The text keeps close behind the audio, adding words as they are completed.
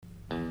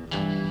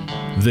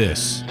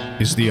This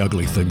is the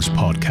Ugly Things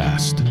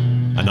Podcast,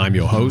 and I'm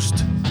your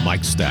host,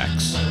 Mike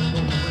Stacks.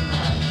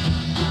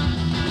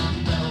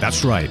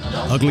 That's right,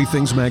 Ugly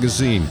Things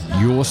Magazine,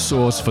 your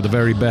source for the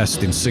very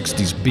best in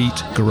 60s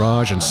beat,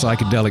 garage, and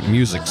psychedelic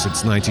music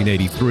since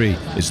 1983,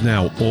 is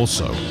now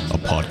also a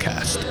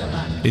podcast.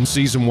 In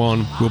Season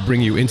 1, we'll bring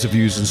you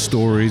interviews and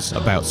stories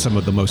about some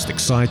of the most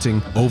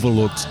exciting,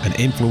 overlooked, and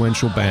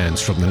influential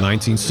bands from the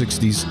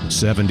 1960s,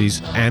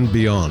 70s, and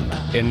beyond.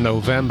 In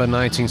November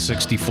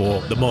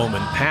 1964, the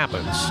moment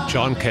happens.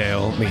 John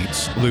Cale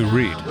meets Lou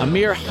Reed. A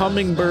mere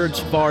hummingbird's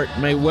fart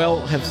may well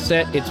have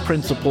set its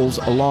principles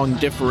along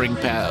differing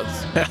paths.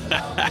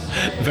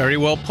 Very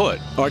well put.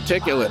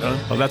 Articulate, huh?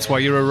 Well, that's why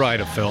you're a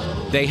writer, Phil.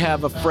 They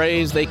have a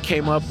phrase they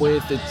came up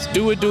with. It's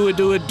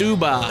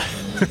do-a-do-a-do-a-do-ba.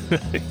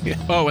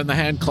 Oh, and the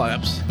hand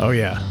claps. Oh,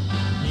 yeah.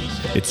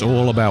 It's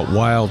all about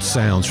wild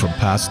sounds from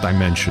past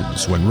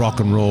dimensions when rock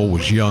and roll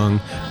was young,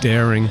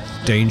 daring,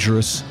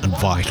 dangerous, and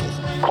vital.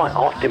 Quite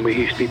often we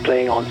used to be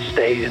playing on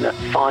stage and a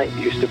fight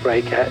used to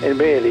break out, and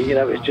really,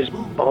 it's just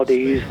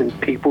bodies and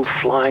people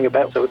flying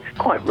about, so it's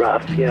quite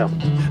rough,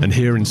 And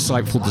hear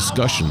insightful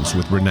discussions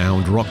with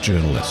renowned rock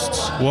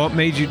journalists. What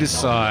made you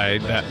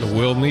decide that the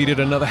world needed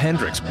another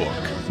Hendrix book?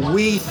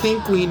 We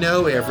think we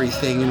know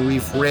everything and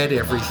we've read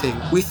everything.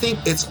 We think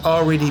it's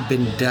already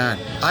been done.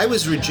 I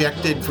was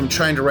rejected from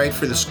trying to write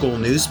for the school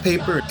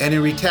newspaper, and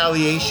in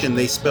retaliation,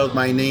 they spelled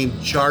my name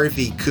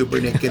Jarvie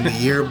Kubernick in the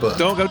yearbook.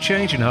 Don't go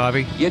changing,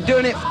 Harvey. You're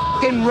doing it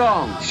f***ing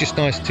wrong. It's just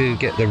nice to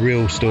get the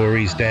real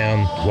stories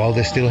down while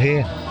they're still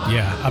here.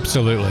 Yeah,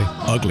 absolutely.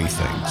 Ugly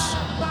Things.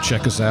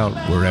 Check us out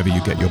wherever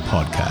you get your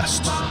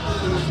podcasts.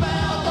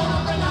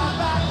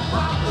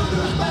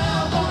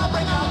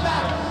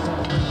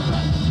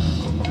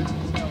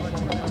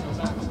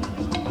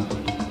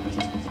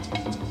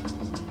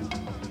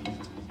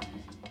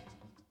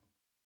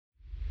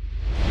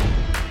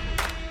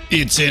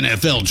 It's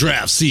NFL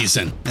draft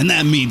season, and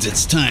that means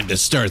it's time to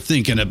start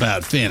thinking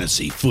about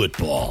fantasy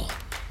football.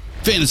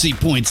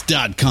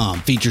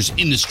 FantasyPoints.com features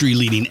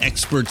industry-leading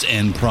experts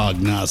and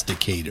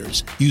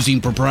prognosticators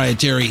using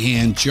proprietary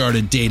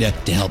hand-charted data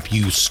to help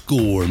you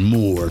score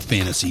more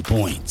fantasy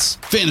points.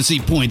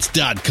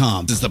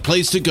 FantasyPoints.com is the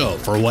place to go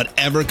for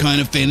whatever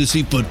kind of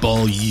fantasy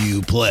football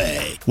you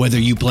play. Whether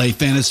you play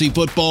fantasy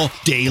football,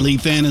 daily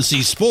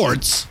fantasy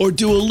sports, or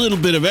do a little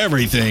bit of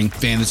everything,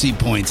 Fantasy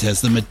Points has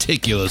the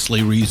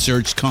meticulously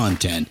researched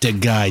content to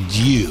guide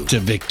you to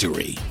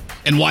victory.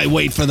 And why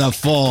wait for the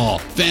fall?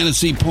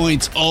 Fantasy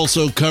Points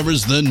also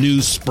covers the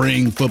new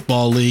spring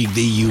football league,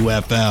 the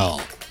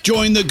UFL.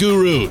 Join the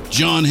guru,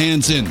 John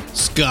Hansen,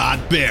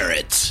 Scott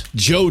Barrett,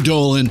 Joe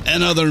Dolan,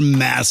 and other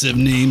massive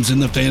names in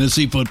the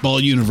fantasy football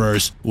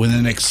universe with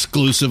an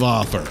exclusive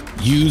offer.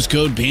 Use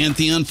code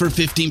Pantheon for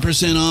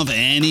 15% off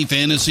any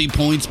Fantasy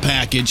Points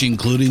package,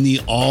 including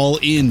the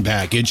all-in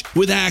package,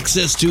 with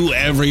access to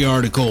every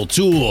article,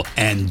 tool,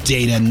 and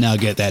data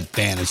nugget that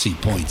Fantasy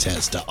Points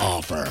has to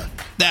offer.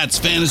 That's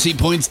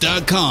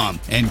FantasyPoints.com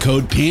and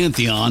code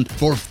Pantheon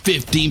for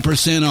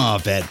 15%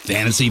 off at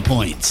Fantasy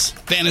Points.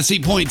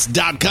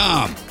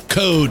 FantasyPoints.com,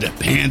 code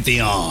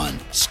Pantheon.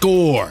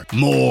 Score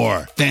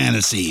more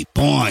fantasy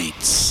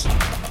points.